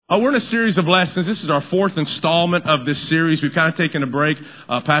We're in a series of lessons. This is our fourth installment of this series. We've kind of taken a break.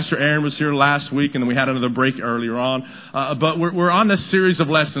 Pastor Aaron was here last week, and then we had another break earlier on. But we're on this series of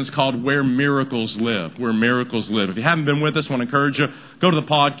lessons called Where Miracles Live. Where Miracles Live. If you haven't been with us, I want to encourage you, go to the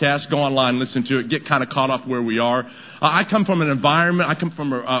podcast, go online, listen to it, get kind of caught up where we are. I come from an environment, I come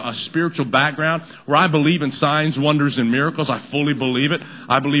from a spiritual background where I believe in signs, wonders, and miracles. I fully believe it.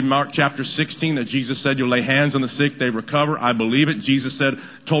 I believe Mark chapter 16 that Jesus said, you'll lay hands on the sick, they recover. I believe it. Jesus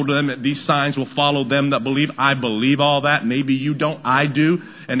told them that these signs will follow them that believe. I believe all that. Maybe you don't. I do.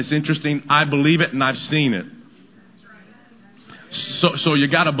 And it's interesting. I believe it and I've seen it. So you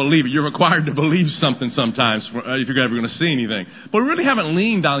got to believe it. You're required to believe something sometimes if you're ever going to see anything. But we really haven't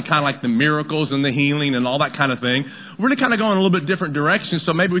leaned on kind of like the miracles and the healing and all that kind of thing. We're really kind of going in a little bit different direction,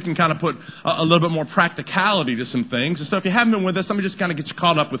 so maybe we can kind of put a little bit more practicality to some things. And so if you haven't been with us, let me just kind of get you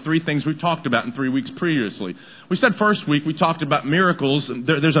caught up with three things we've talked about in 3 weeks previously. We said first week we talked about miracles.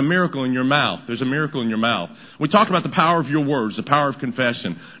 There's a miracle in your mouth. There's a miracle in your mouth. We talked about the power of your words, the power of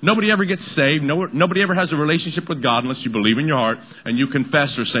confession. Nobody ever gets saved. Nobody ever has a relationship with God unless you believe in your heart and you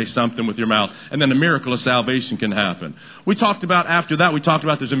confess or say something with your mouth. And then the miracle of salvation can happen. We talked about, after that,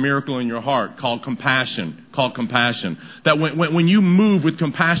 there's a miracle in your heart called compassion. That when you move with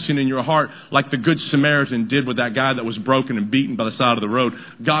compassion in your heart, like the Good Samaritan did with that guy that was broken and beaten by the side of the road,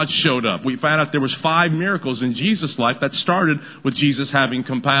 God showed up. We found out there was 5 miracles in Jesus' life that started with Jesus having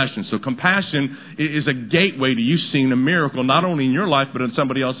compassion. So compassion is a gateway to you seeing a miracle, not only in your life, but in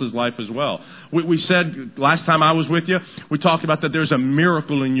somebody else's life as well. We said last time I was with you, we talked about that there's a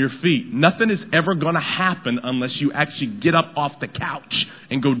miracle in your feet. Nothing is ever going to happen unless you actually get up off the couch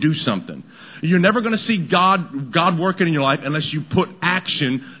and go do something. You're never going to see God working in your life unless you put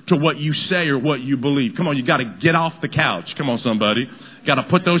action to what you say or what you believe. Come on, you got to get off the couch. Come on, somebody. Got to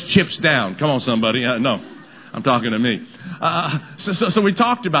put those chips down. Come on, somebody. No, I'm talking to me. So we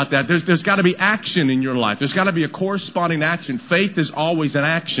talked about that. There's got to be action in your life. There's got to be a corresponding action. Faith is always an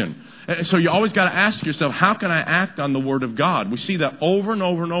action. So you always got to ask yourself, how can I act on the Word of God? We see that over and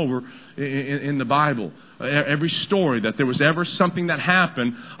over and over in the Bible. Every story that there was ever something that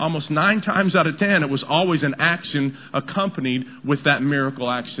happened, almost 9 times out of 10, it was always an action accompanied with that miracle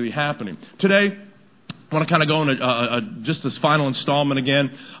actually happening. Today, I want to kind of go on just this final installment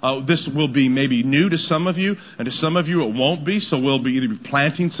again. This will be maybe new to some of you, and to some of you it won't be. So we'll be either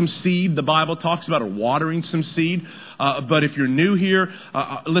planting some seed, the Bible talks about, or watering some seed. But if you're new here,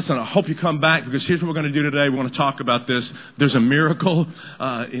 listen, I hope you come back, because here's what we're going to do today. We want to talk about this. There's a miracle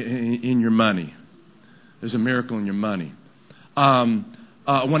in your money. There's a miracle in your money.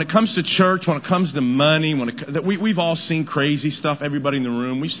 When it comes to church, when it comes to money, we've all seen crazy stuff, everybody in the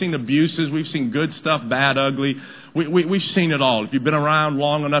room. We've seen abuses. We've seen good stuff, bad, ugly. We've seen it all. If you've been around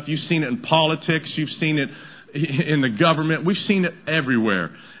long enough, you've seen it in politics. You've seen it in the government. We've seen it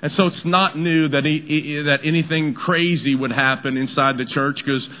everywhere. And so it's not new that anything crazy would happen inside the church,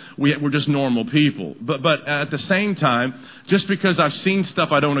 because we're just normal people. But at the same time, just because I've seen stuff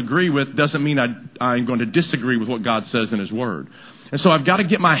I don't agree with doesn't mean I'm going to disagree with what God says in His Word. And so I've got to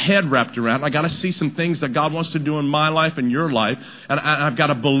get my head wrapped around. I've got to see some things that God wants to do in my life and your life. And I've got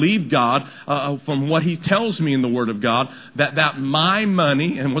to believe God from what He tells me in the Word of God, that my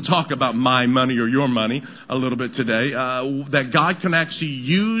money, and we'll talk about my money or your money a little bit today, that God can actually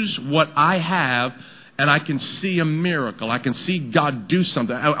use what I have, and I can see a miracle. I can see God do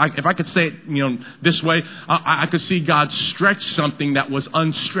something. If I could say it this way, I could see God stretch something that was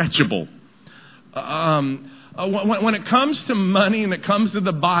unstretchable. When it comes to money and it comes to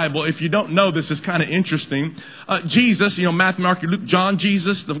the Bible, if you don't know, this is kind of interesting. Jesus, Matthew, Mark, Luke, John,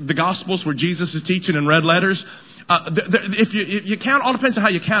 Jesus, the Gospels where Jesus is teaching in red letters. If you count, all depends on how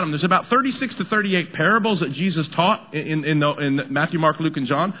you count them. There's about 36 to 38 parables that Jesus taught in Matthew, Mark, Luke, and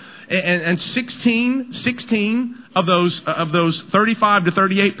John, and 16 of those 35 to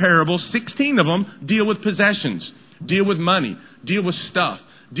 38 parables, 16 of them deal with possessions, deal with money, deal with stuff.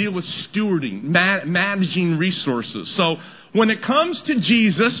 Deal with stewarding, managing resources. So when it comes to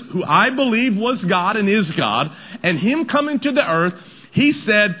Jesus, who I believe was God and is God, and Him coming to the earth, He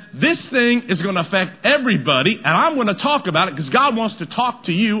said, this thing is going to affect everybody, and I'm going to talk about it because God wants to talk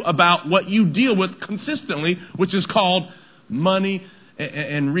to you about what you deal with consistently, which is called money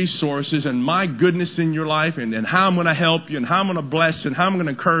and resources, and my goodness in your life, and how I'm going to help you, and how I'm going to bless you, and how I'm going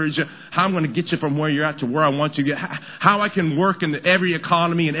to encourage you, how I'm going to get you from where you're at to where I want you to get, how I can work in every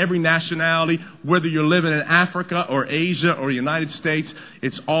economy and every nationality, whether you're living in Africa or Asia or the United States,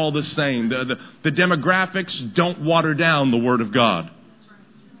 it's all the same. The demographics don't water down the Word of God.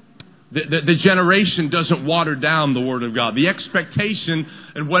 The generation doesn't water down the Word of God. The expectation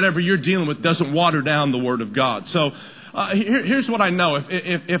and whatever you're dealing with doesn't water down the Word of God. So Here's what I know.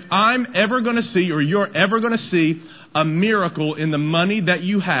 If I'm ever going to see, or you're ever going to see, a miracle in the money that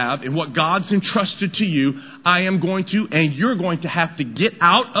you have and what God's entrusted to you, I am going to, and you're going to have to get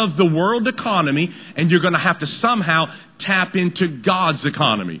out of the world economy, and you're going to have to somehow tap into God's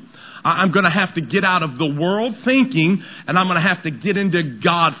economy. I'm going to have to get out of the world thinking, and I'm going to have to get into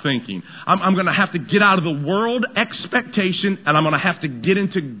God thinking. I'm going to have to get out of the world expectation, and I'm going to have to get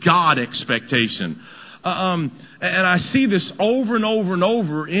into God expectation. And I see this over and over and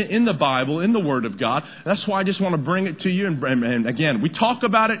over in the Bible, in the Word of God. That's why I just want to bring it to you. And again, we talk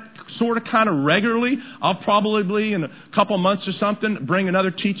about it sort of kind of regularly. I'll probably in a couple months or something bring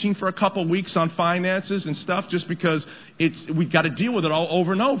another teaching for a couple weeks on finances and stuff, just because we've got to deal with it all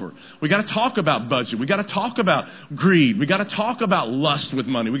over and over. We got to talk about budget. We got to talk about greed. We got to talk about lust with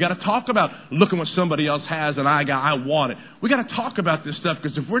money. We got to talk about looking what somebody else has and I want it. We got to talk about this stuff,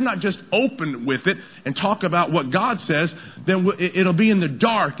 because if we're not just open with it and talk about what God says, then it'll be in the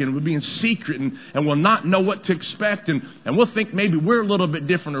dark, and we'll be in secret, and we'll not know what to expect, and we'll think maybe we're a little bit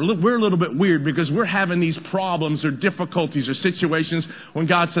different, or we're a little bit weird because we're having these problems or difficulties or situations, when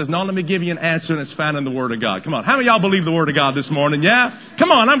God says, no, let me give you an answer, and it's found in the Word of God. Come on. How many of y'all believe the Word of God this morning? Yeah?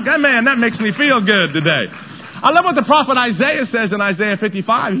 Come on. Man, that makes me feel good today. I love what the prophet Isaiah says in Isaiah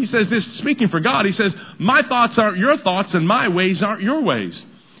 55. He says this, speaking for God. He says, my thoughts aren't your thoughts, and my ways aren't your ways.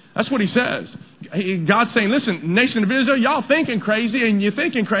 That's what he says. God's saying, listen, nation of Israel, y'all thinking crazy, and you're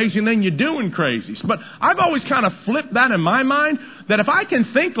thinking crazy, and then you're doing crazy. But I've always kind of flipped that in my mind, that if I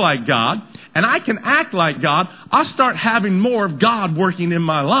can think like God, and I can act like God, I'll start having more of God working in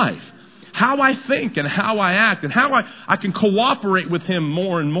my life. How I think and how I act and how I can cooperate with Him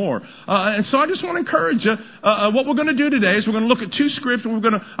more and more. And so I just want to encourage you. What we're going to do today is we're going to look at two scriptures. I'm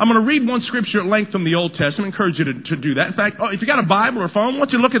going to read one scripture at length from the Old Testament. I encourage you to do that. In fact, if you got a Bible or phone, I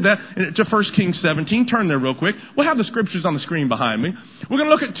want you to look at that to 1 Kings 17. Turn there real quick. We'll have the scriptures on the screen behind me. We're going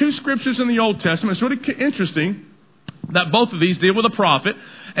to look at two scriptures in the Old Testament. It's really interesting that both of these deal with a prophet.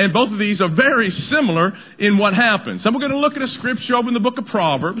 And both of these are very similar in what happens. So we're going to look at a scripture over in the book of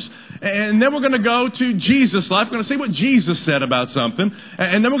Proverbs. And then we're going to go to Jesus' life. We're going to see what Jesus said about something.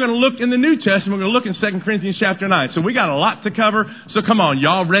 And then we're going to look in the New Testament. We're going to look in 2 Corinthians chapter 9. So we got a lot to cover. So come on,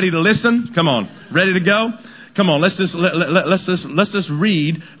 y'all ready to listen? Come on. Ready to go? Come on, let's just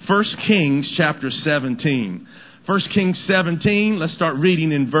read 1 Kings chapter 17. 1 Kings 17, let's start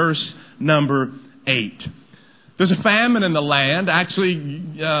reading in verse number 8. There's a famine in the land. Actually,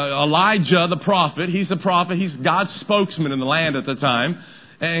 Elijah, the prophet, he's God's spokesman in the land at the time.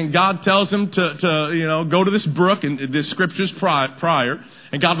 And God tells him to go to this brook, and the scriptures prior.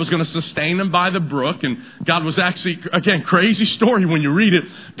 And God was going to sustain him by the brook. And God was actually, again, crazy story when you read it.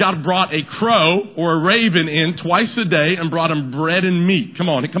 God brought a crow or a raven in twice a day and brought him bread and meat. Come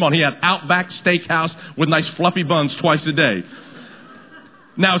on. He had Outback Steakhouse with nice fluffy buns twice a day.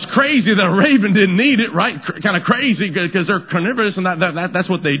 Now, it's crazy that a raven didn't eat it, right? Kind of crazy because they're carnivorous and that's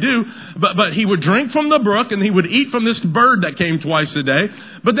what they do. But he would drink from the brook and he would eat from this bird that came twice a day.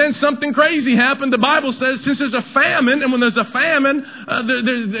 But then something crazy happened. The Bible says since there's a famine, and when there's a famine,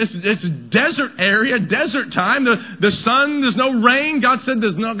 it's desert area, desert time. The sun, there's no rain. God said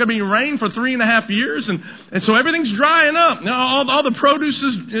there's not going to be rain for 3.5 years. And so everything's drying up. Now, all the produce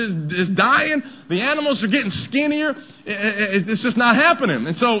is dying. The animals are getting skinnier. It's just not happening.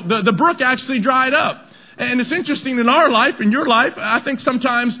 And so the brook actually dried up. And it's interesting in our life, in your life, I think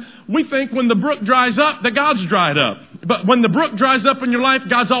sometimes we think when the brook dries up, that God's dried up. But when the brook dries up in your life,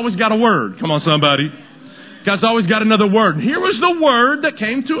 God's always got a word. Come on, somebody. God's always got another word. And here was the word that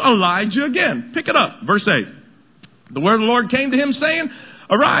came to Elijah again. Pick it up. Verse 8. The word of the Lord came to him saying,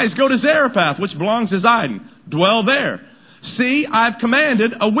 arise, go to Zarephath, which belongs to Zidon. Dwell there. See, I've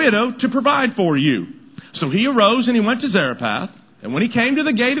commanded a widow to provide for you. So he arose and he went to Zarephath. And when he came to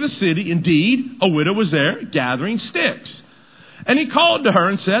the gate of the city, indeed, a widow was there gathering sticks. And he called to her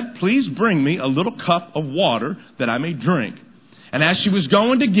and said, please bring me a little cup of water that I may drink. And as she was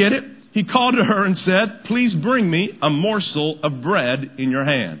going to get it, he called to her and said, please bring me a morsel of bread in your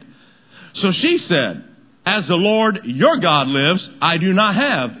hand. So she said, as the Lord your God lives, I do not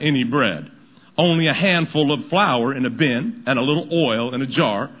have any bread, only a handful of flour in a bin and a little oil in a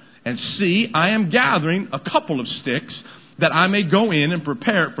jar. And see, I am gathering a couple of sticks that I may go in and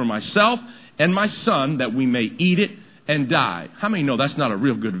prepare it for myself and my son, that we may eat it and die. How many know that's not a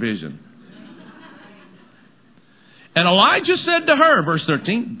real good vision? And Elijah said to her, verse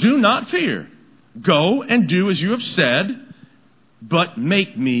 13, do not fear. Go and do as you have said, but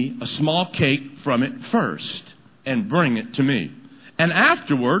make me a small cake from it first and bring it to me. And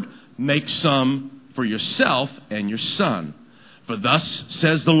afterward, make some for yourself and your son. For thus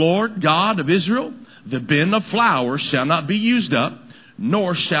says the Lord God of Israel, The bin of flour shall not be used up,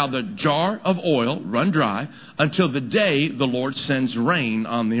 nor shall the jar of oil run dry until the day the Lord sends rain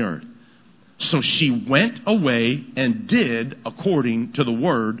on the earth. So she went away and did according to the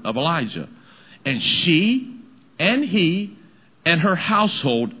word of Elijah. And she and he and her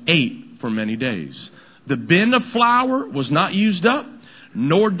household ate for many days. The bin of flour was not used up,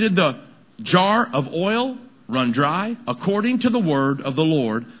 nor did the jar of oil run dry, according to the word of the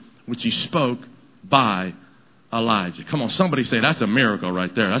Lord, which he spoke by Elijah. Come on, somebody say, that's a miracle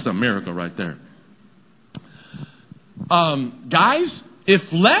right there. That's a miracle right there. Guys, if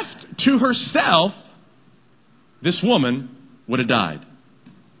left to herself, this woman would have died.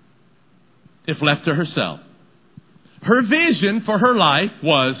 If left to herself. Her vision for her life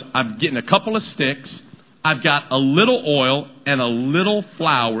was, I'm getting a couple of sticks, I've got a little oil and a little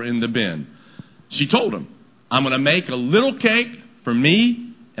flour in the bin. She told him, I'm going to make a little cake for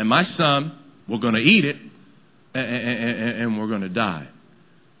me and my son. We're going to eat it and we're going to die.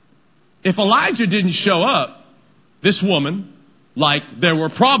 If Elijah didn't show up, this woman, like there were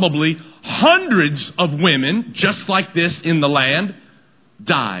probably hundreds of women just like this in the land,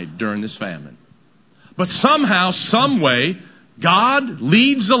 died during this famine. But somehow, some way, God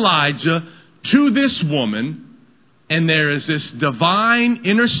leads Elijah to this woman, and there is this divine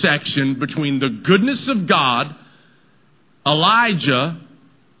intersection between the goodness of God, Elijah,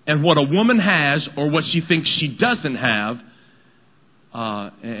 and what a woman has or what she thinks she doesn't have,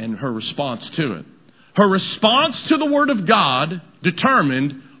 and her response to it. Her response to the Word of God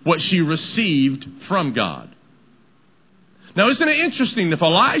determined what she received from God. Now, isn't it interesting if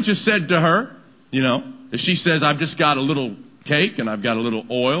Elijah said to her, if she says, I've just got a little cake and I've got a little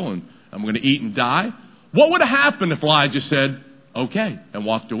oil and I'm going to eat and die, what would have happened if Elijah said, okay, and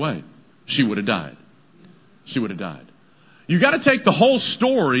walked away? She would have died. She would have died. You got to take the whole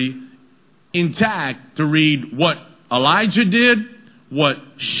story intact to read what Elijah did, what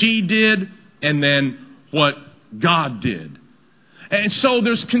she did, and then what God did. And so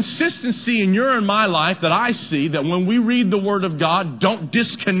there's consistency in your and my life that I see that when we read the Word of God, don't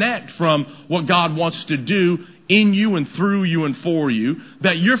disconnect from what God wants to do in you and through you and for you,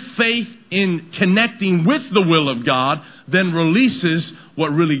 that your faith in connecting with the will of God then releases what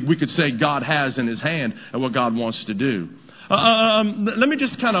really we could say God has in His hand and what God wants to do. Let me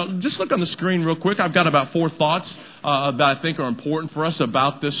just look on the screen real quick. I've got about 4 thoughts that I think are important for us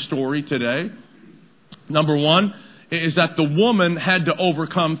about this story today. Number 1 is that the woman had to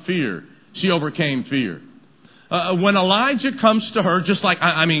overcome fear. She overcame fear. When Elijah comes to her, just like,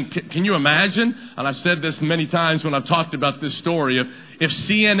 can you imagine? And I've said this many times when I've talked about this story. If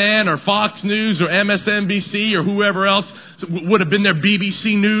CNN or Fox News or MSNBC or whoever else would have been there,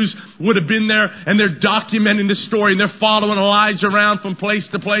 BBC News would have been there, and they're documenting this story, and they're following Elijah around from place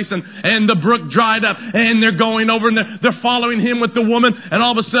to place, and the brook dried up, and they're going over, and they're following him with the woman, and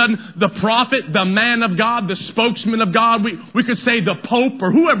all of a sudden, the prophet, the man of God, the spokesman of God, we could say the Pope,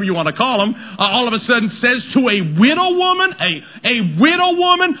 or whoever you want to call him, all of a sudden says to a widow woman, a widow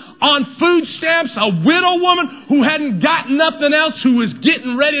woman on food stamps, a widow woman who hadn't got nothing else, who was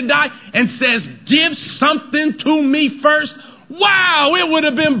getting ready to die, and says, give something to me first. Wow, it would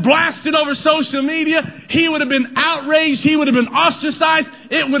have been blasted over social media. He would have been outraged. He would have been ostracized.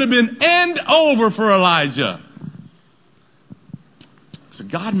 It would have been end over for Elijah. So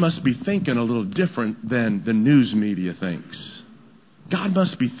God must be thinking a little different than the news media thinks. God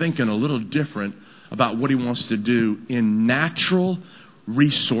must be thinking a little different about what He wants to do in natural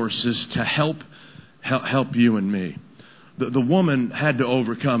resources to help you and me. The woman had to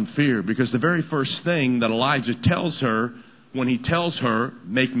overcome fear because the very first thing that Elijah tells her, when he tells her,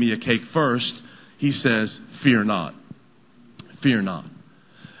 make me a cake first, he says, fear not. Fear not.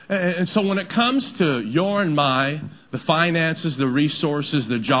 And so when it comes to your and my, the finances, the resources,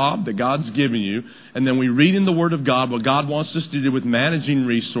 the job that God's given you, and then we read in the Word of God what God wants us to do with managing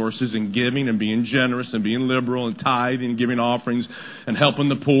resources and giving and being generous and being liberal and tithing and giving offerings and helping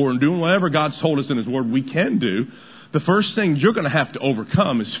the poor and doing whatever God's told us in His Word we can do, the first thing you're going to have to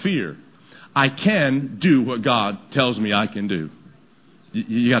overcome is fear. I can do what God tells me I can do.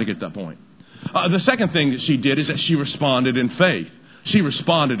 You got to get that point. The second thing that she did is that she responded in faith. She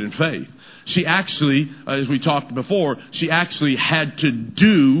responded in faith. She actually, as we talked before, she actually had to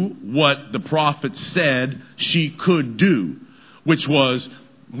do what the prophet said she could do, which was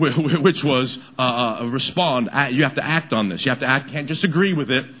respond. You have to act on this. You have to act. You can't just agree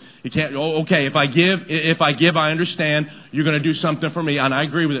with it. You can't, okay, if I give, I understand you're going to do something for me, and I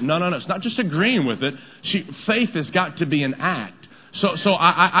agree with it. No, it's not just agreeing with it. Faith has got to be an act. So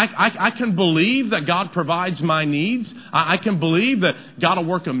I can believe that God provides my needs. I can believe that God will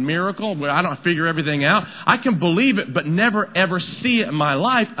work a miracle where I don't figure everything out. I can believe it, but never ever see it in my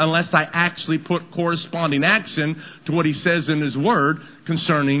life unless I actually put corresponding action to what He says in His Word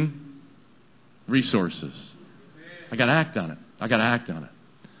concerning resources. I got to act on it. I got to act on it.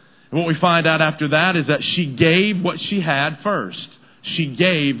 And what we find out after that is that she gave what she had first. She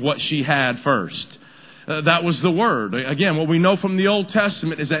gave what she had first. That was the word. Again, what we know from the Old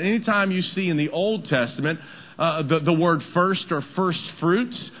Testament is that anytime you see in the Old Testament the word first or first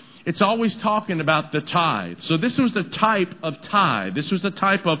fruits, it's always talking about the tithe. So this was the type of tithe. This was the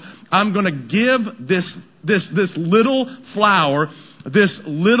type of, I'm going to give this little flour, this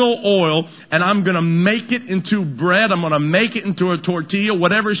little oil, and I'm going to make it into bread. I'm going to make it into a tortilla,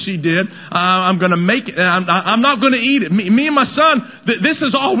 whatever she did. I'm going to make it. I'm not going to eat it. Me and my son, this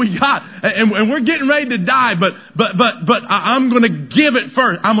is all we got. And we're getting ready to die, but I'm going to give it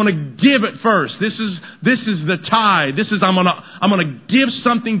first. I'm going to give it first. This is the tithe. I'm going to give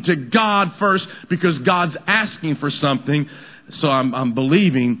something to God first because God's asking for something. So I'm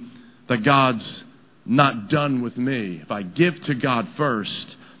believing that God's not done with me. If I give to God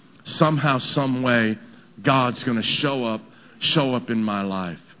first, somehow, some way, God's going to show up in my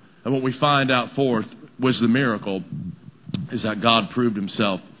life. And what we find out fourth was the miracle is that God proved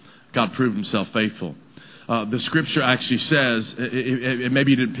Himself faithful. The Scripture actually says, maybe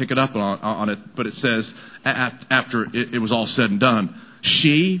you didn't pick it up on it, but it says after it was all said and done,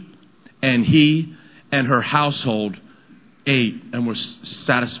 she and he and her household ate and were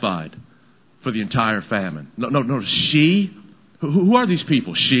satisfied for the entire famine. No, she. Who are these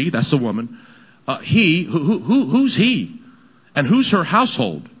people? She, that's a woman. He, who's he? And who's her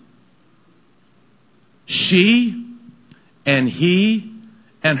household? She and he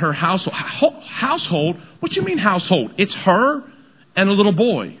and her household. Household? What do you mean household? It's her and a little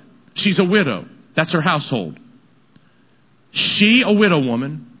boy. She's a widow. That's her household. She, a widow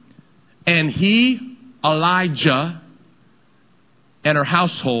woman, and he, Elijah, and her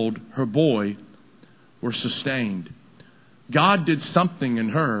household, her boy, were sustained. God did something in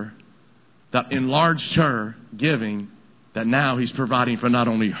her that enlarged her giving, that now He's providing for not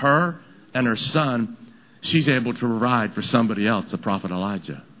only her and her son, she's able to provide for somebody else, the prophet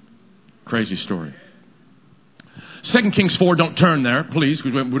Elijah. Crazy story. 2 Kings 4, don't turn there, please,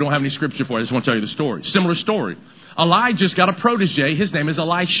 because we don't have any scripture for it. I just want to tell you the story. Similar story. Elijah's got a protege. His name is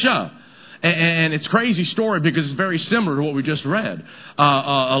Elisha. And it's a crazy story because it's very similar to what we just read.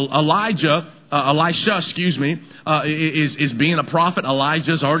 Elisha, is being a prophet.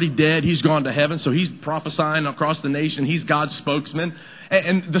 Elijah's already dead. He's gone to heaven. So he's prophesying across the nation. He's God's spokesman.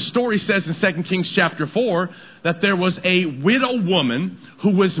 And the story says in 2 Kings chapter 4 that there was a widow woman who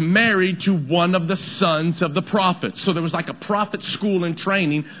was married to one of the sons of the prophets. So there was like a prophet school and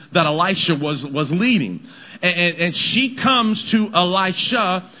training that Elisha was leading. And she comes to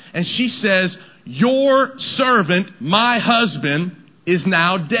Elisha and she says, your servant, my husband, is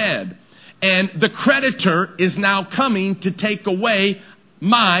now dead. And the creditor is now coming to take away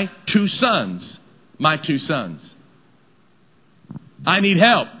my two sons. My two sons. I need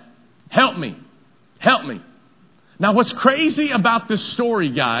help. Help me. Help me. Now what's crazy about this story,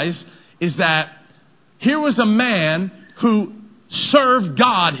 guys, is that here was a man who served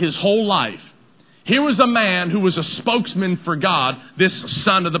God his whole life. Here was a man who was a spokesman for God, this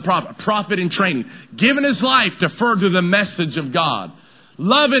son of the prophet in training, giving his life to further the message of God.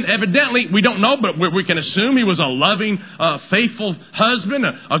 Loving, evidently, we don't know, but we can assume he was a loving, faithful husband,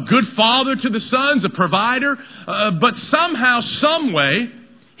 a good father to the sons, a provider. But somehow, some way,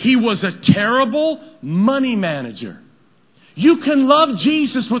 he was a terrible money manager. You can love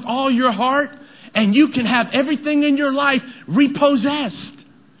Jesus with all your heart, and you can have everything in your life repossessed.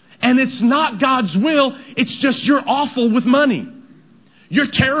 And it's not God's will. It's just you're awful with money.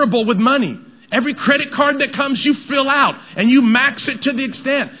 You're terrible with money. Every credit card that comes, you fill out and you max it to the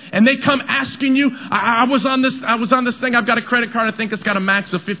extent. And they come asking you, I was on this thing. I've got a credit card. I think it's got a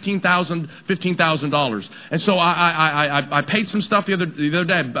max of $15,000. And so I paid some stuff the other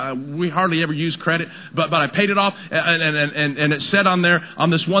day. We hardly ever use credit, but I paid it off. And it said on there on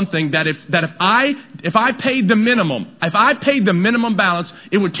this one thing that if I paid the minimum balance,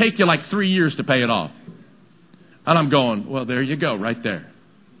 it would take you like 3 years to pay it off. And I'm going, well, there you go, right there.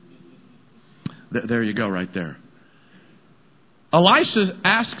 There you go right there. Elisha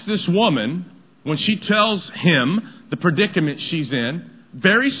asks this woman, when she tells him the predicament she's in,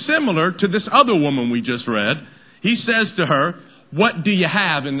 very similar to this other woman we just read. He says to her, what do you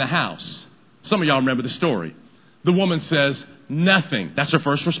have in the house? Some of y'all remember the story. The woman says, nothing. That's her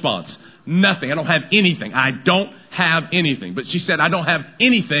first response. Nothing. I don't have anything. I don't have anything. But she said, I don't have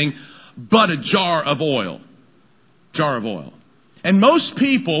anything but a jar of oil. Jar of oil. And most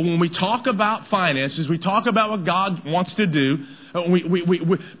people, when we talk about finances, we talk about what God wants to do.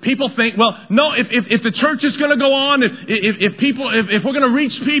 People think, well, no, if the church is going to go on, if we're going to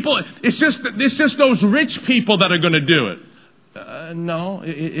reach people, it's just those rich people that are going to do it. No,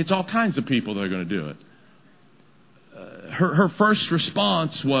 it's all kinds of people that are going to do it. Her first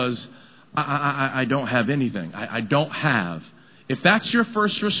response was, I don't have anything. I don't have. If that's your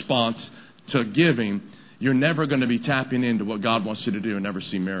first response to giving, you're never going to be tapping into what God wants you to do and never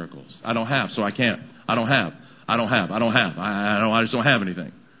see miracles. I don't have, so I can't. I don't have. I just don't have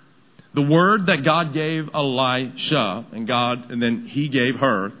anything. The word that God gave Elisha and then he gave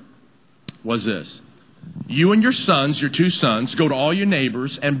her was this. You and your sons, your 2 sons, go to all your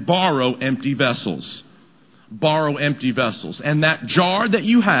neighbors and borrow empty vessels. Borrow empty vessels. And that jar that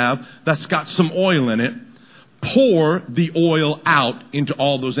you have that's got some oil in it, pour the oil out into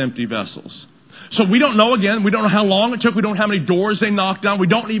all those empty vessels. So we don't know, again, we don't know how long it took. We don't know how many doors they knocked down. We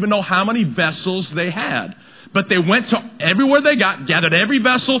don't even know how many vessels they had. But they went to everywhere they got, gathered every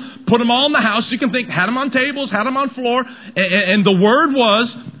vessel, put them all in the house. You can think, had them on tables, had them on floor. And the word was,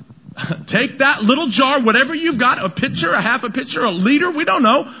 take that little jar, whatever you've got, a pitcher, a half a pitcher, a liter, we don't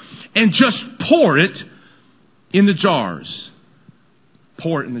know, and just pour it in the jars.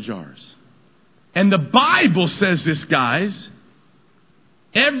 Pour it in the jars. And the Bible says this, guys.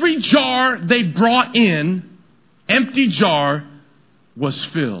 Every jar they brought in, empty jar, was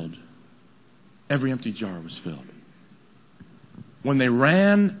filled. Every empty jar was filled. When they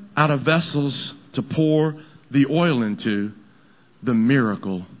ran out of vessels to pour the oil into, the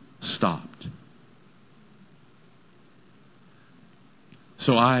miracle stopped.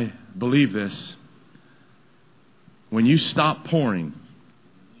 So I believe this. When you stop pouring,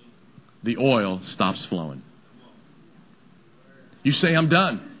 the oil stops flowing. You say, I'm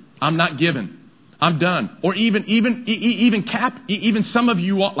done. I'm not giving. I'm done. Or even some of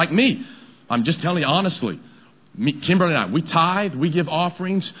you, like me, I'm just telling you honestly, Kimberly and I, we tithe, we give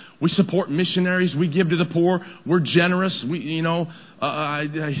offerings, we support missionaries, we give to the poor, we're generous. We're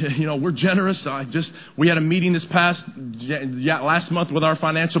generous. We had a meeting last month with our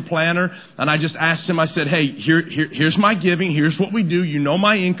financial planner, and I just asked him. I said, "Hey, here's my giving. Here's what we do. You know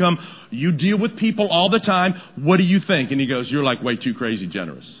my income. You deal with people all the time. What do you think?" And he goes, "You're like way too crazy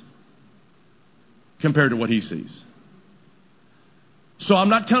generous compared to what he sees." So I'm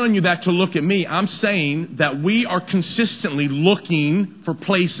not telling you that to look at me. I'm saying that we are consistently looking for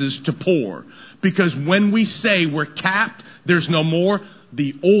places to pour. Because when we say we're capped, there's no more,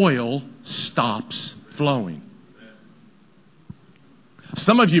 the oil stops flowing.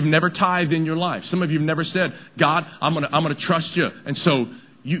 Some of you have never tithed in your life. Some of you have never said, God, I'm going to trust you. And so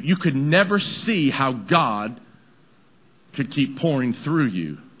you could never see how God could keep pouring through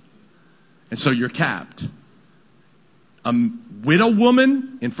you. And so you're capped. A widow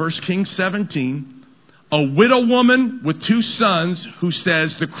woman in 1 Kings 17, a widow woman with 2 sons who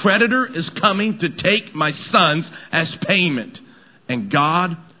says, the creditor is coming to take my sons as payment. And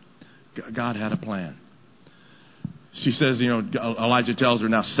God had a plan. She says, Elijah tells her,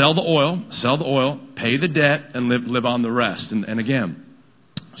 now sell the oil, pay the debt, and live on the rest. And again,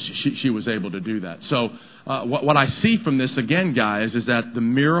 she was able to do that. So what I see from this again, guys, is that the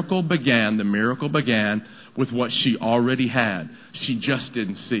miracle began with what she already had. She just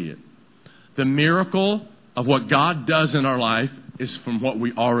didn't see it. The miracle of what God does in our life is from what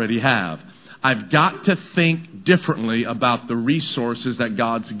we already have. I've got to think differently about the resources that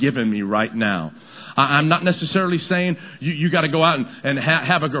God's given me right now. I'm not necessarily saying you got to go out and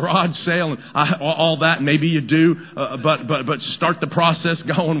have a garage sale and all that. Maybe you do, but start the process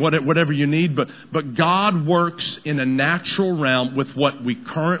going, whatever you need. But God works in a natural realm with what we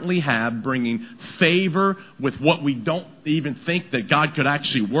currently have, bringing favor with what we don't even think that God could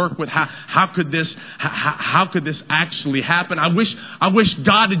actually work with. How could this actually happen? I wish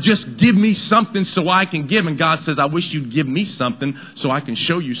God would just give me something so I can give. And God says, I wish you'd give me something so I can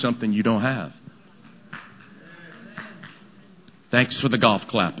show you something you don't have. Thanks for the golf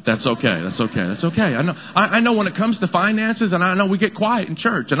clap. That's okay. I know when it comes to finances, and I know we get quiet in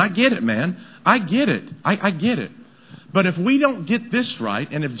church, and I get it, man. I get it. I get it. But if we don't get this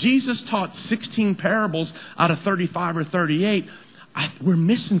right, and if Jesus taught 16 parables out of 35 or 38, we're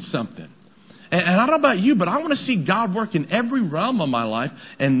missing something. And I don't know about you, but I want to see God work in every realm of my life,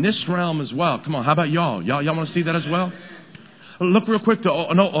 and this realm as well. Come on, how about y'all? Y'all want to see that as well? Look real quick to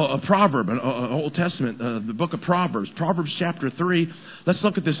a proverb, an Old Testament, the book of Proverbs. Proverbs chapter 3. Let's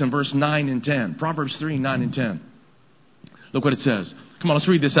look at this in verse 9 and 10. Proverbs 3, 9 and 10. Look what it says. Come on, let's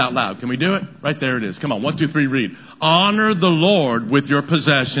read this out loud. Can we do it? Right there it is. Come on, 1, 2, 3, read. Honor the Lord with your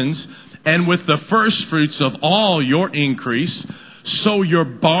possessions and with the first fruits of all your increase, so your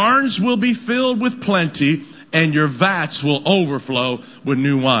barns will be filled with plenty and your vats will overflow with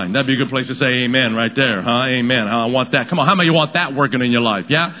new wine. That'd be a good place to say amen right there, huh? Amen. I want that. Come on, how many of you want that working in your life?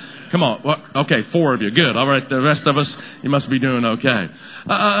 Yeah? Come on. Well, okay, 4 of you. Good. All right, the rest of us, you must be doing okay.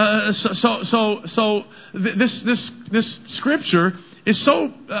 This scripture is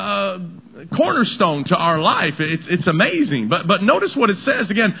so cornerstone to our life. It's amazing. But notice what it says.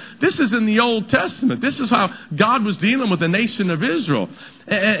 Again, this is in the Old Testament. This is how God was dealing with the nation of Israel.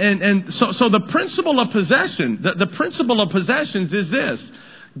 And so the principle of possession, the principle of possessions is this.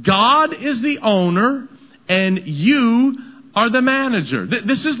 God is the owner and you are the manager.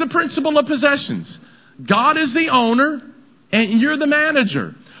 This is the principle of possessions. God is the owner and you're the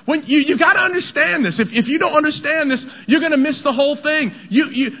manager. When you got to understand this. If you don't understand this, you're going to miss the whole thing.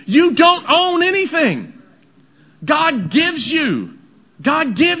 You don't own anything. God gives you.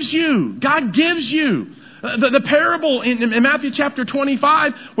 God gives you. God gives you. The parable in Matthew chapter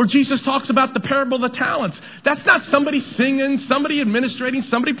 25 where Jesus talks about the parable of the talents. That's not somebody singing, somebody administrating,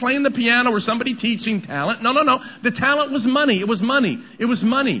 somebody playing the piano, or somebody teaching talent. No. The talent was money. It was money. It was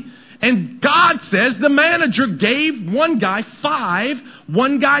money. And God says the manager gave one guy 5,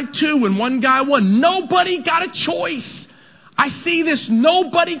 one guy 2, and one guy 1. Nobody got a choice. I see this.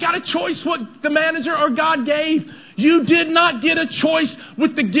 Nobody got a choice what the manager or God gave. You did not get a choice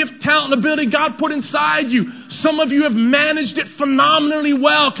with the gift, talent, and ability God put inside you. Some of you have managed it phenomenally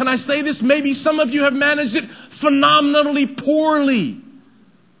well. Can I say this? Maybe some of you have managed it phenomenally poorly.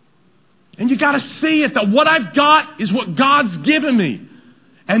 And you got to see it, that what I've got is what God's given me.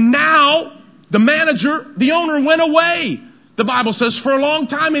 And now the manager, the owner, went away. The Bible says for a long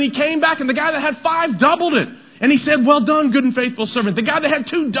time, and he came back, and the guy that had 5 doubled it. And he said, well done, good and faithful servant. The guy that had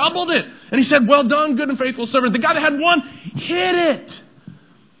 2 doubled it. And he said, well done, good and faithful servant. The guy that had 1 hid it.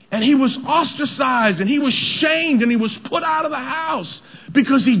 And he was ostracized, and he was shamed, and he was put out of the house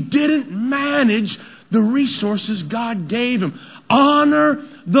because he didn't manage the resources God gave him. Honor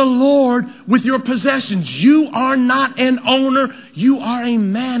the Lord with your possessions. You are not an owner. You are a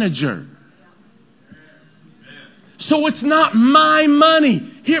manager. So it's not my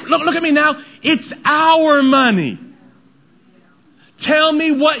money. Here, look at me now. It's our money. Tell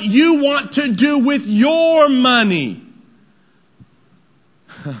me what you want to do with your money.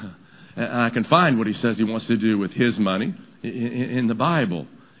 And I can find what he says he wants to do with his money in the Bible.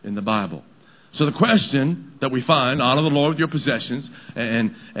 In the Bible. So the question that we find, honor the Lord with your possessions,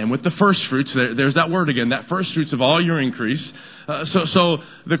 and with the first fruits, there's that word again, that first fruits of all your increase. So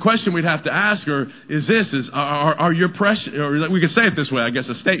the question we'd have to ask her is this, are your precious, or we could say it this way, I guess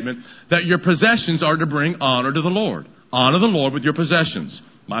a statement, that your possessions are to bring honor to the Lord. Honor the Lord with your possessions.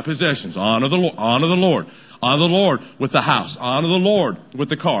 My possessions. Honor the Lord. Honor the Lord. Honor the Lord with the house. Honor the Lord with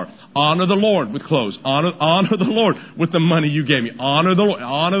the car. Honor the Lord with clothes. Honor the Lord with the money you gave me. Honor the Lord.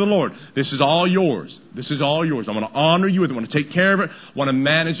 Honor the Lord. This is all yours. This is all yours. I'm going to honor you. I want to take care of it. I want to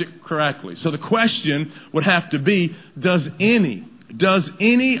manage it correctly. So the question would have to be, does any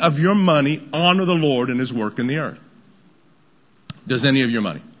of your money honor the Lord and His work in the earth? Does any of your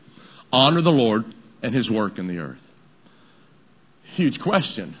money honor the Lord and His work in the earth? Huge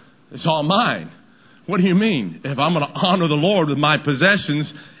question. It's all mine. What do you mean? If I'm going to honor the Lord with my possessions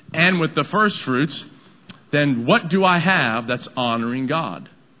and with the first fruits, then what do I have that's honoring God?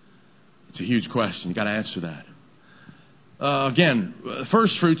 It's a huge question. You've got to answer that. Again,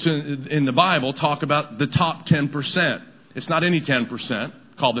 first fruits in the Bible talk about the top 10%. It's not any 10%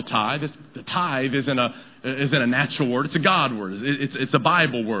 called the tithe. The tithe isn't a natural word. It's a God word. It's a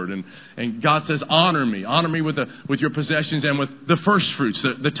Bible word. And God says, honor me with your possessions and with the first fruits,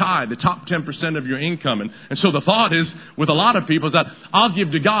 the tithe, the top 10% of your income. And so the thought is, with a lot of people, is that I'll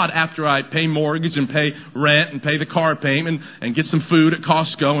give to God after I pay mortgage and pay rent and pay the car payment and get some food at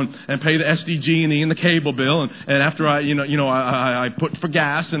Costco and pay the SDG&E and the cable bill and after I put for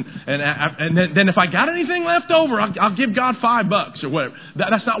gas and then if I got anything left over, I'll give God $5 or whatever.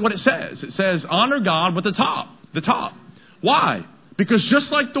 That's not what it says. It says honor God with the top. Why? Because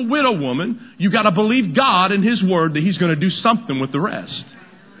just like the widow woman, you got to believe God and His word that He's going to do something with the rest.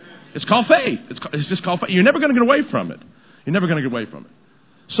 It's called faith. It's just called faith. You're never going to get away from it. You're never going to get away from it.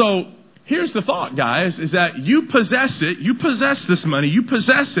 So here's the thought, guys, is that you possess it. You possess this money. You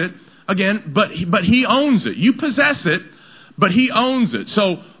possess it again, but He owns it. You possess it, but He owns it.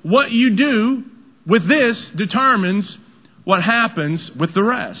 So what you do with this determines what happens with the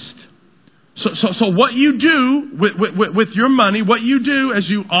rest. So what you do with your money, what you do as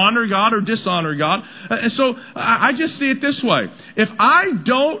you honor God or dishonor God. And so I just see it this way. If I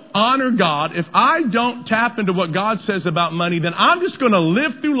don't honor God, if I don't tap into what God says about money, then I'm just going to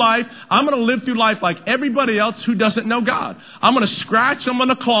live through life. I'm going to live through life like everybody else who doesn't know God. I'm going to scratch. I'm going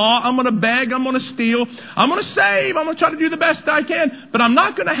to claw. I'm going to beg. I'm going to steal. I'm going to save. I'm going to try to do the best I can. But I'm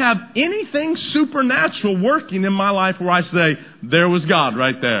not going to have anything supernatural working in my life where I say, there was God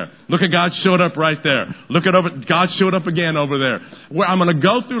right there. Look at God showed up right there. Look at God showed up again over there. Where I'm going to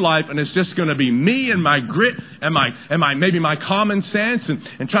go through life and it's just going to be me and my grit and my maybe my common sense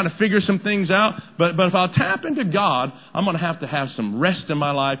and trying to figure some things out. But if I'll tap into God, I'm going to have some rest in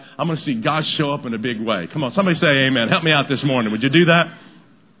my life. I'm going to see God show up in a big way. Come on, somebody say amen. Help me out this morning. Would you do that?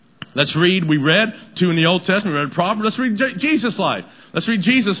 Let's read. We read 2 in the Old Testament. We read Proverbs. Let's read Jesus' life. Let's read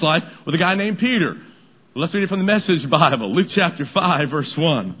Jesus' life with a guy named Peter. Let's read it from the Message Bible. Luke chapter 5, verse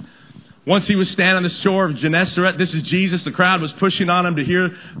 1. Once he was standing on the shore of Gennesaret. This is Jesus. The crowd was pushing on him to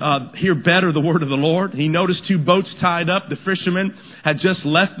hear better the word of the Lord. He noticed 2 boats tied up. The fishermen had just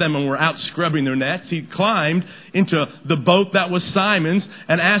left them and were out scrubbing their nets. He climbed into the boat that was Simon's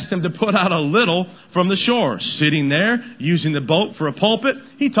and asked him to put out a little from the shore. Sitting there, using the boat for a pulpit,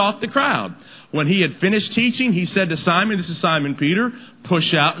 he taught the crowd. When he had finished teaching, he said to Simon, this is Simon Peter,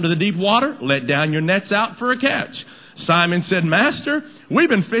 push out into the deep water, let down your nets out for a catch. Simon said, Master, we've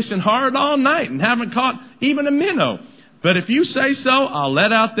been fishing hard all night and haven't caught even a minnow. But if you say so, I'll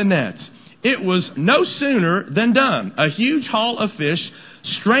let out the nets. It was no sooner than done. A huge haul of fish,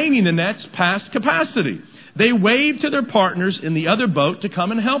 straining the nets past capacity. They waved to their partners in the other boat to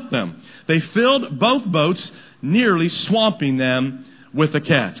come and help them. They filled both boats, nearly swamping them with a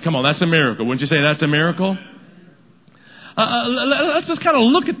catch. Come on, that's a miracle. Wouldn't you say that's a miracle? Let's just kind of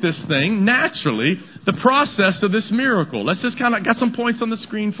look at this thing naturally, the process of this miracle. Let's just kind of got some points on the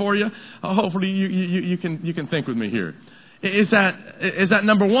screen for you. Hopefully you can think with me here. Is that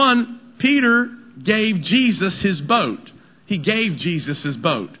number one? Peter gave Jesus his boat. He gave Jesus his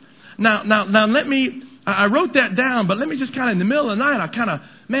boat. Now let me. I wrote that down, but let me just kind of in the middle of the night.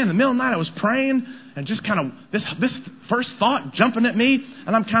 In the middle of the night I was praying. And just kind of this first thought jumping at me.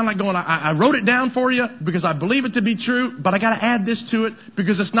 And I'm kind of like going, I wrote it down for you because I believe it to be true. But I got to add this to it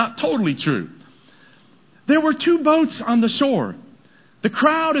because it's not totally true. There were 2 boats on the shore. The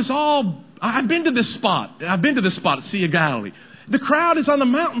crowd is all, I've been to this spot. I've been to this spot at Sea of Galilee. The crowd is on the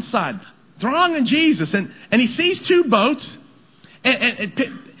mountainside thronging Jesus. And he sees 2 boats.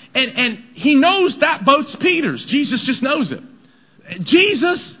 And he knows that boat's Peter's. Jesus just knows it.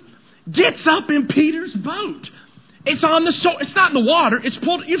 Jesus gets up in Peter's boat. It's on the shore. It's not in the water. It's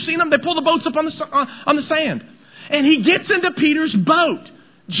pulled. You've seen them. They pull the boats up on the sand. And he gets into Peter's boat.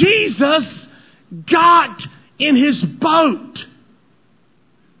 Jesus got in his boat.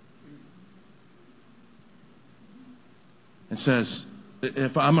 And says,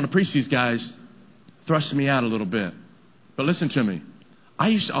 if I'm going to preach these guys, thrust me out a little bit. But listen to me. I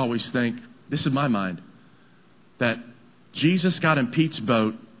used to always think, this is my mind, that Jesus got in Pete's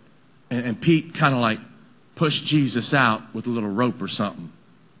boat and Pete kind of like pushed Jesus out with a little rope or something.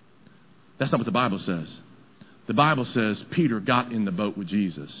 That's not what the Bible says. The Bible says Peter got in the boat with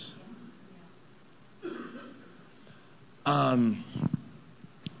Jesus. Let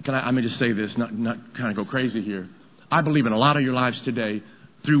me just say this, not kind of go crazy here. I believe in a lot of your lives today,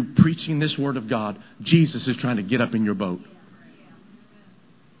 through preaching this word of God, Jesus is trying to get up in your boat.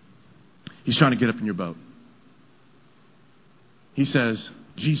 He's trying to get up in your boat. He says,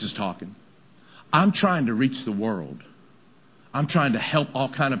 Jesus talking, I'm trying to reach the world. I'm trying to help all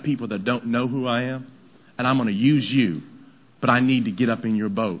kind of people that don't know who I am. And I'm going to use you. But I need to get up in your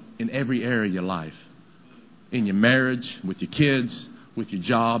boat in every area of your life. In your marriage, with your kids, with your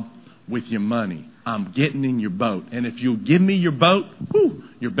job, with your money. I'm getting in your boat. And if you'll give me your boat,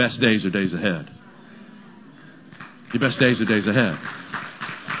 your best days are days ahead. Your best days are days ahead.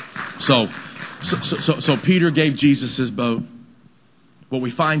 So Peter gave Jesus his boat. What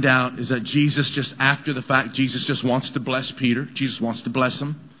we find out is that Jesus just after the fact, Jesus just wants to bless Peter. Jesus wants to bless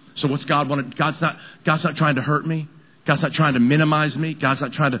him. So what's God wanted? God's not trying to hurt me. God's not trying to minimize me. God's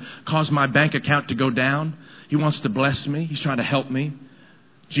not trying to cause my bank account to go down. He wants to bless me. He's trying to help me.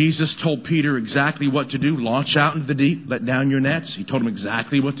 Jesus told Peter exactly what to do. Launch out into the deep. Let down your nets. He told him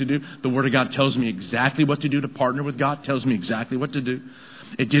exactly what to do. The Word of God tells me exactly what to do. To partner with God tells me exactly what to do.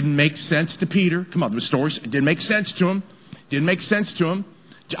 It didn't make sense to Peter. Come on, the stories. It didn't make sense to him. Didn't make sense to him.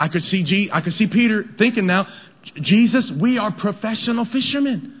 I could see Peter thinking now, Jesus, we are professional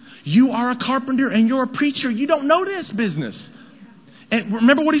fishermen. You are a carpenter and you're a preacher. You don't know this business. And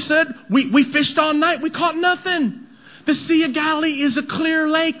remember what he said? We fished all night. We caught nothing. The Sea of Galilee is a clear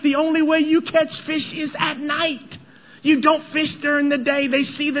lake. The only way you catch fish is at night. You don't fish during the day. They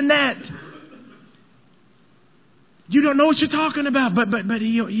see the net. You don't know what you're talking about, but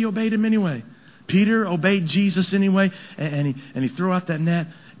he obeyed him anyway. Peter obeyed Jesus anyway, and he threw out that net.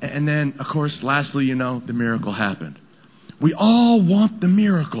 And then, of course, lastly, the miracle happened. We all want the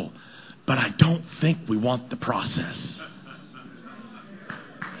miracle, but I don't think we want the process.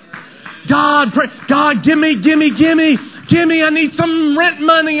 God, give me. I need some rent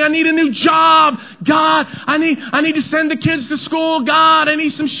money. I need a new job. God, I need to send the kids to school. God, I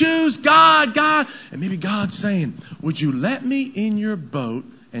need some shoes. God. And maybe God's saying, would you let me in your boat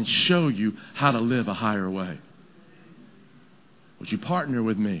and show you how to live a higher way? Would you partner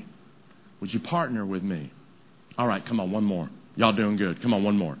with me? Would you partner with me? All right, come on, one more. Y'all doing good. Come on,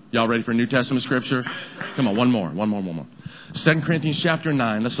 one more. Y'all ready for New Testament scripture? Come on, one more. 2 Corinthians chapter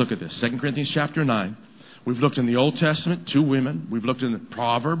 9. Let's look at this. 2 Corinthians chapter 9. We've looked in the Old Testament, 2 women. We've looked in the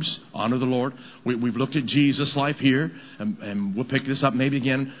Proverbs, honor the Lord. We've looked at Jesus' life here. And we'll pick this up maybe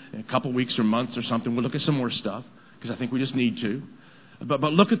again in a couple weeks or months or something. We'll look at some more stuff because I think we just need to. But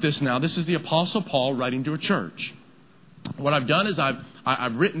look at this now. This is the Apostle Paul writing to a church. What I've done is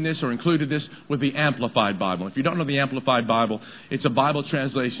I've written this or included this with the Amplified Bible. If you don't know the Amplified Bible, it's a Bible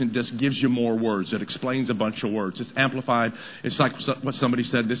translation that just gives you more words. It explains a bunch of words. It's amplified. It's like what somebody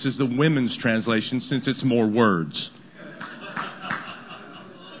said. This is the women's translation since it's more words.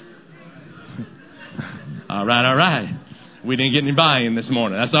 All right. We didn't get any buy-in this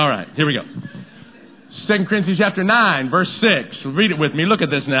morning. That's all right. Here we go. 2 Corinthians chapter 9, verse 6. Read it with me. Look at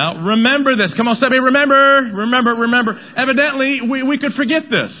this now. Remember this. Come on, somebody, remember. Evidently, we could forget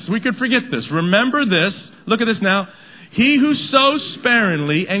this. Remember this. Look at this now. He who sows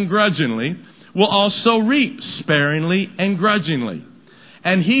sparingly and grudgingly will also reap sparingly and grudgingly.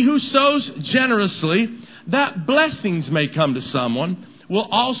 And he who sows generously, that blessings may come to someone, will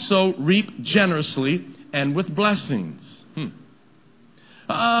also reap generously and with blessings.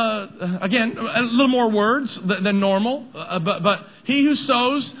 Again, a little more words than normal, but he who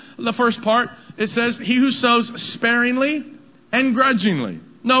sows, the first part, it says, he who sows sparingly and grudgingly.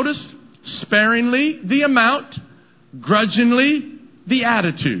 Notice, sparingly, the amount, grudgingly, the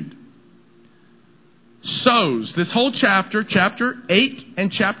attitude. Sows. This whole chapter 8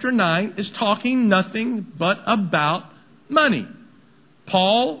 and chapter 9, is talking nothing but about money.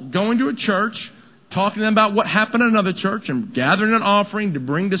 Paul going to a church, talking to them about what happened in another church and gathering an offering to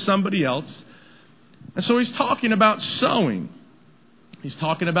bring to somebody else. And so he's talking about sowing.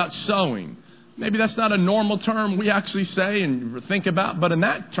 Maybe that's not a normal term we actually say and think about, but in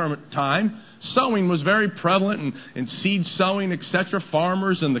that time, sowing was very prevalent in seed sowing, etc.,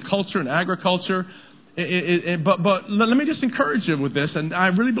 farmers and the culture and agriculture. But let me just encourage you with this, and I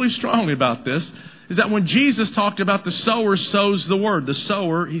really believe strongly about this, is that when Jesus talked about the sower sows the word, the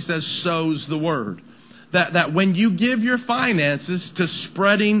sower, he says, sows the word. That when you give your finances to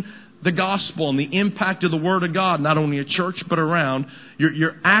spreading the gospel and the impact of the word of God, not only at church but around,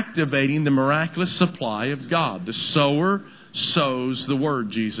 you're activating the miraculous supply of God. The sower sows the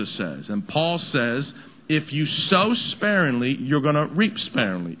word, Jesus says. And Paul says, if you sow sparingly, you're going to reap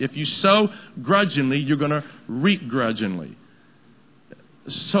sparingly. If you sow grudgingly, you're going to reap grudgingly.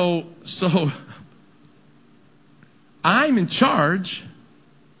 So I'm in charge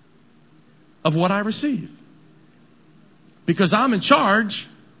of what I receive, because I'm in charge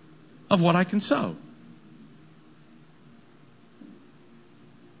of what I can sow.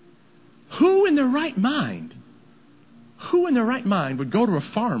 Who in their right mind would go to a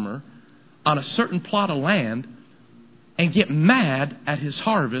farmer on a certain plot of land and get mad at his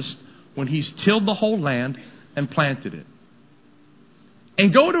harvest when he's tilled the whole land and planted it?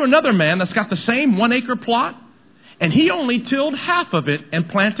 And go to another man that's got the same 1 acre plot and he only tilled half of it and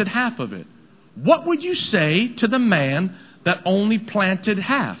planted half of it. What would you say to the man that only planted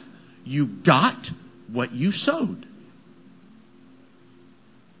half? You got what you sowed.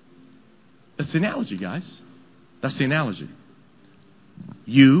 That's the analogy, guys. That's the analogy.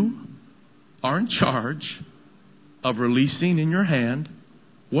 You are in charge of releasing in your hand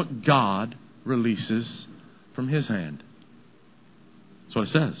what God releases from His hand. That's what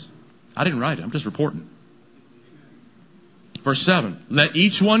it says. I didn't write it. I'm just reporting. Verse 7. Let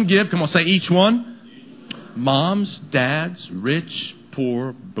each one give. Come on, say each one. Moms, dads, rich,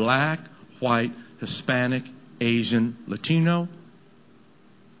 poor, black, white, Hispanic, Asian, Latino,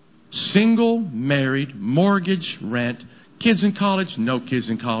 single, married, mortgage, rent, kids in college, no kids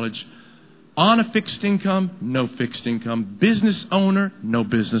in college, on a fixed income, no fixed income, business owner, no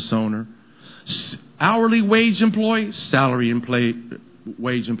business owner, hourly wage employee, salary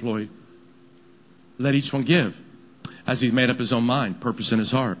wage employee. Let each one give. Has he made up his own mind, purpose in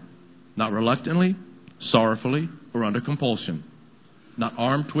his heart? Not reluctantly, sorrowfully, or under compulsion. Not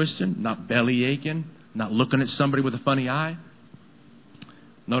arm twisting, not belly aching, not looking at somebody with a funny eye.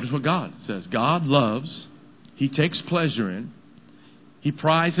 Notice what God says. God loves, he takes pleasure in, he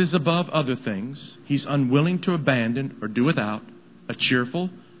prizes above other things, he's unwilling to abandon or do without a cheerful,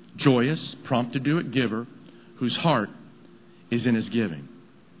 joyous, prompt to do it giver whose heart is in his giving.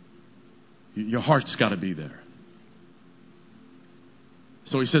 Your heart's got to be there.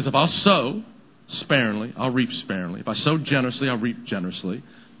 So he says, if I'll sow sparingly, I'll reap sparingly. If I sow generously, I'll reap generously.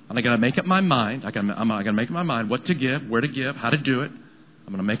 And I got to make up my mind. I got to make up my mind what to give, where to give, how to do it. I'm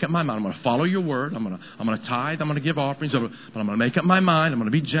going to make up my mind. I'm going to follow your word. I'm going to tithe. I'm going to give offerings. But I'm going to make up my mind. I'm going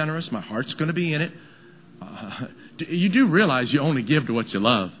to be generous. My heart's going to be in it. You do realize you only give to what you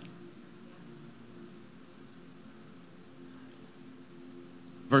love.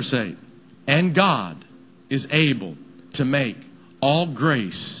 Verse 8. And God is able to make all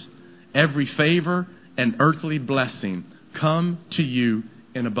grace, every favor and earthly blessing come to you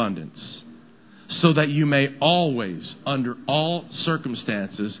in abundance, so that you may always, under all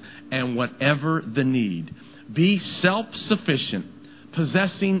circumstances and whatever the need, be self-sufficient,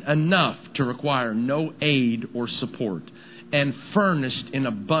 possessing enough to require no aid or support, and furnished in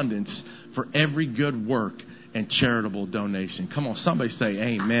abundance for every good work and charitable donation. Come on, somebody say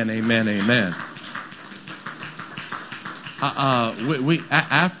amen, amen, amen.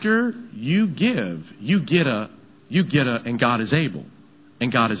 After you give, you get a, and God is able,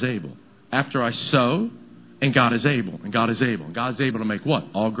 and God is able. After I sow, and God is able, and God is able. And God is able to make what?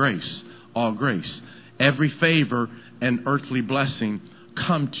 All grace, all grace. Every favor and earthly blessing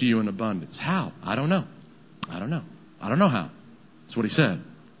come to you in abundance. How? I don't know. I don't know how. That's what he said.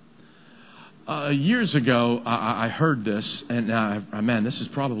 Years ago, I heard this, and man, this is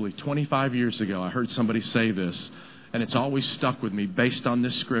probably 25 years ago. I heard somebody say this, and it's always stuck with me based on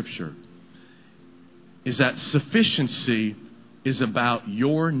this scripture, is that sufficiency is about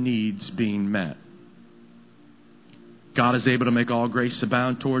your needs being met. God is able to make all grace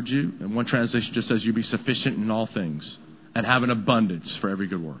abound towards you. And one translation just says you be sufficient in all things and have an abundance for every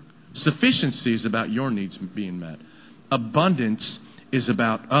good work. Sufficiency is about your needs being met. Abundance is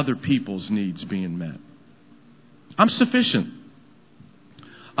about other people's needs being met. I'm sufficient.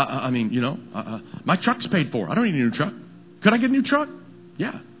 My truck's paid for. I don't need a new truck. Could I get a new truck?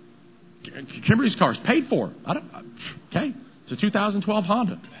 Yeah. Kimberly's car's paid for. Okay. It's a 2012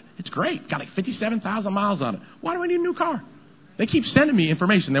 Honda. It's great. Got like 57,000 miles on it. Why do I need a new car? They keep sending me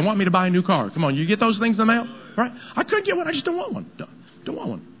information. They want me to buy a new car. Come on, you get those things in the mail? Right? I could get one. I just don't want one. Don't want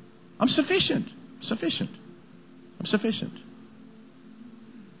one. I'm sufficient. I'm sufficient.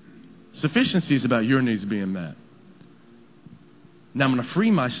 Sufficiency is about your needs being met. Now I'm going to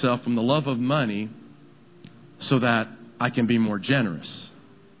free myself from the love of money so that I can be more generous.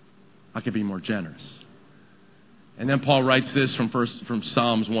 And then Paul writes this from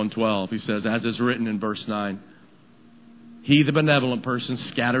Psalms 112. He says, as is written in verse 9, he, the benevolent person,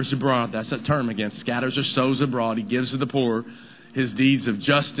 scatters abroad. That's that term again. Scatters or sows abroad. He gives to the poor. His deeds of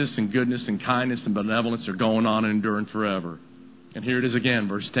justice and goodness and kindness and benevolence are going on and enduring forever. And here it is again,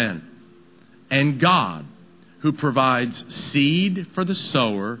 verse 10. And God, who provides seed for the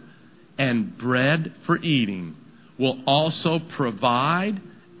sower and bread for eating, will also provide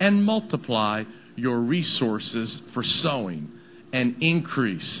and multiply your resources for sowing and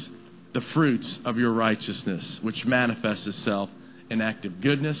increase the fruits of your righteousness, which manifests itself in active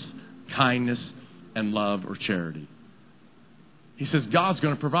goodness, kindness, and love or charity. He says God's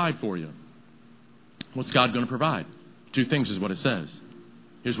going to provide for you. What's God going to provide? Two things is what it says.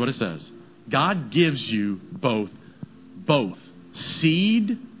 Here's what it says. God gives you both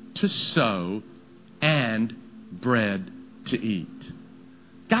seed to sow and bread to eat.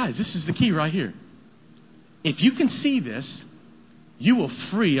 Guys, this is the key right here. If you can see this, you will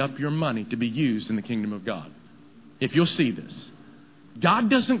free up your money to be used in the kingdom of God. If you'll see this. God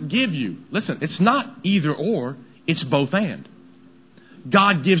doesn't give you, listen, it's not either or, it's both and.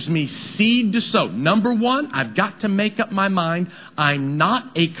 God gives me seed to sow. Number one, I've got to make up my mind. I'm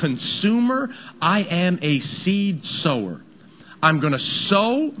not a consumer. I am a seed sower. I'm going to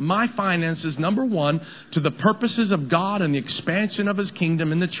sow my finances, number one, to the purposes of God and the expansion of His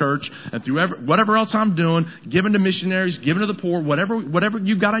kingdom in the church and through whatever else I'm doing, giving to missionaries, giving to the poor, whatever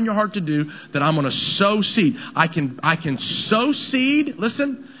you've got on your heart to do, that I'm going to sow seed. I can sow seed,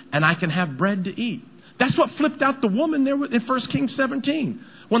 listen, and I can have bread to eat. That's what flipped out the woman there in 1 Kings 17.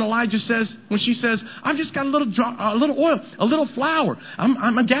 When she says, I've just got a little oil, a little flour.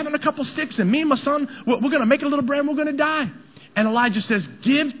 I'm gathering a couple sticks, and me and my son, we're going to make a little bread, and we're going to die. And Elijah says,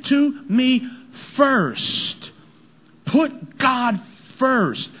 give to me first. Put God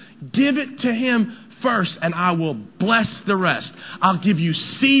first. Give it to Him first, and I will bless the rest. I'll give you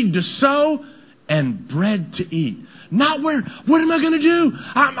seed to sow and bread to eat. Not where, what am I going to do?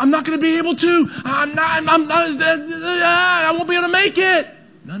 I'm not going to be able to. I won't be able to make it.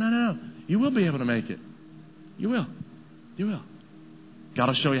 No. You will be able to make it. You will. God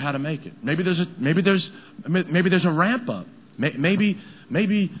will show you how to make it. Maybe there's a ramp up. Maybe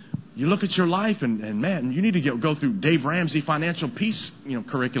you look at your life and man, you need to go through Dave Ramsey Financial Peace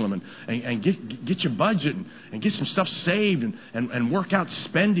curriculum and get your budget and get some stuff saved and work out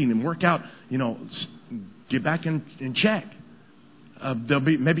spending and work out get back in check. There'll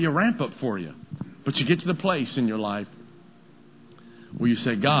be maybe a ramp up for you, but you get to the place in your life where you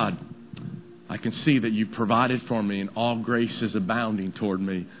say, God, I can see that you provided for me and all grace is abounding toward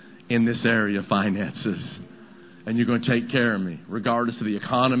me in this area of finances. And you're going to take care of me, regardless of the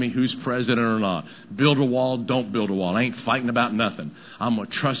economy, who's president or not. Build a wall, don't build a wall. I ain't fighting about nothing. I'm going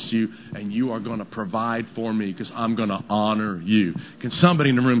to trust you, and you are going to provide for me because I'm going to honor you. Can somebody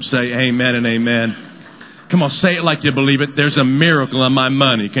in the room say amen and amen? Come on, say it like you believe it. There's a miracle in my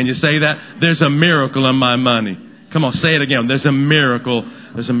money. Can you say that? There's a miracle in my money. Come on, say it again. There's a miracle.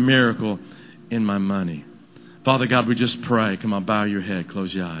 There's a miracle in my money. Father God, we just pray. Come on, bow your head,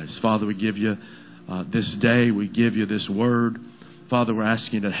 close your eyes. Father, we give you this day, we give you this word. Father, we're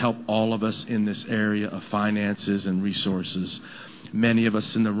asking you to help all of us in this area of finances and resources. Many of us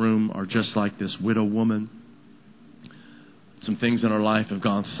in the room are just like this widow woman. Some things in our life have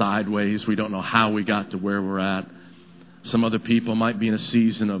gone sideways. We don't know how we got to where we're at. Some other people might be in a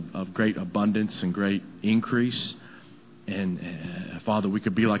season of great abundance and great increase. And Father, we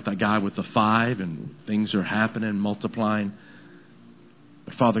could be like that guy with the 5 and things are happening, multiplying.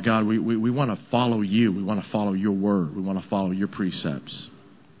 But Father God, we want to follow you. We want to follow your word. We want to follow your precepts.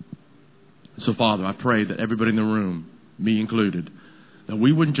 So Father, I pray that everybody in the room, me included, that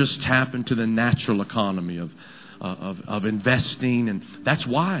we wouldn't just tap into the natural economy of investing. And that's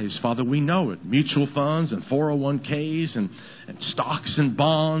wise, Father. We know it. Mutual funds and 401ks and stocks and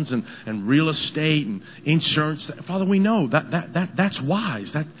bonds and real estate and insurance. Father, we know that's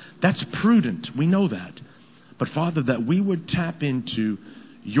wise. That's prudent. We know that. But Father, that we would tap into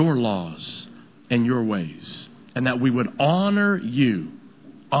your laws and your ways, and that we would honor you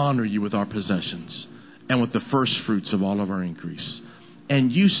with our possessions and with the first fruits of all of our increase.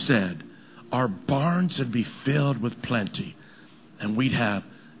 And you said our barns would be filled with plenty, and we'd have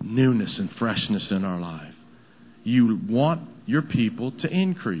newness and freshness in our life. You want your people to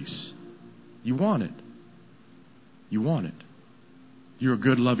increase. You want it. You want it. You're a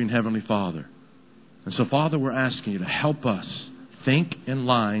good, loving Heavenly Father. And so, Father, we're asking you to help us think in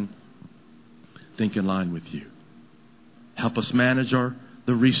line with you. Help us manage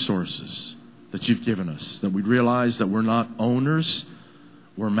the resources that you've given us, that we realize that we're not owners,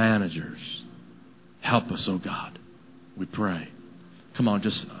 we're managers. Help us, oh God, we pray. Come on,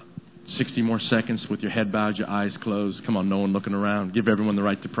 just 60 more seconds with your head bowed, your eyes closed. Come on, no one looking around. Give everyone the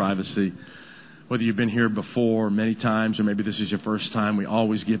right to privacy. Whether you've been here before many times or maybe this is your first time, we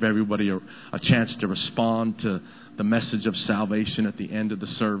always give everybody a chance to respond to the message of salvation at the end of the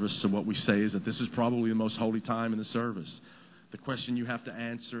service. So what we say is that this is probably the most holy time in the service. The question you have to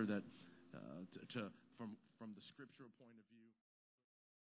answer that from the scriptural point of view.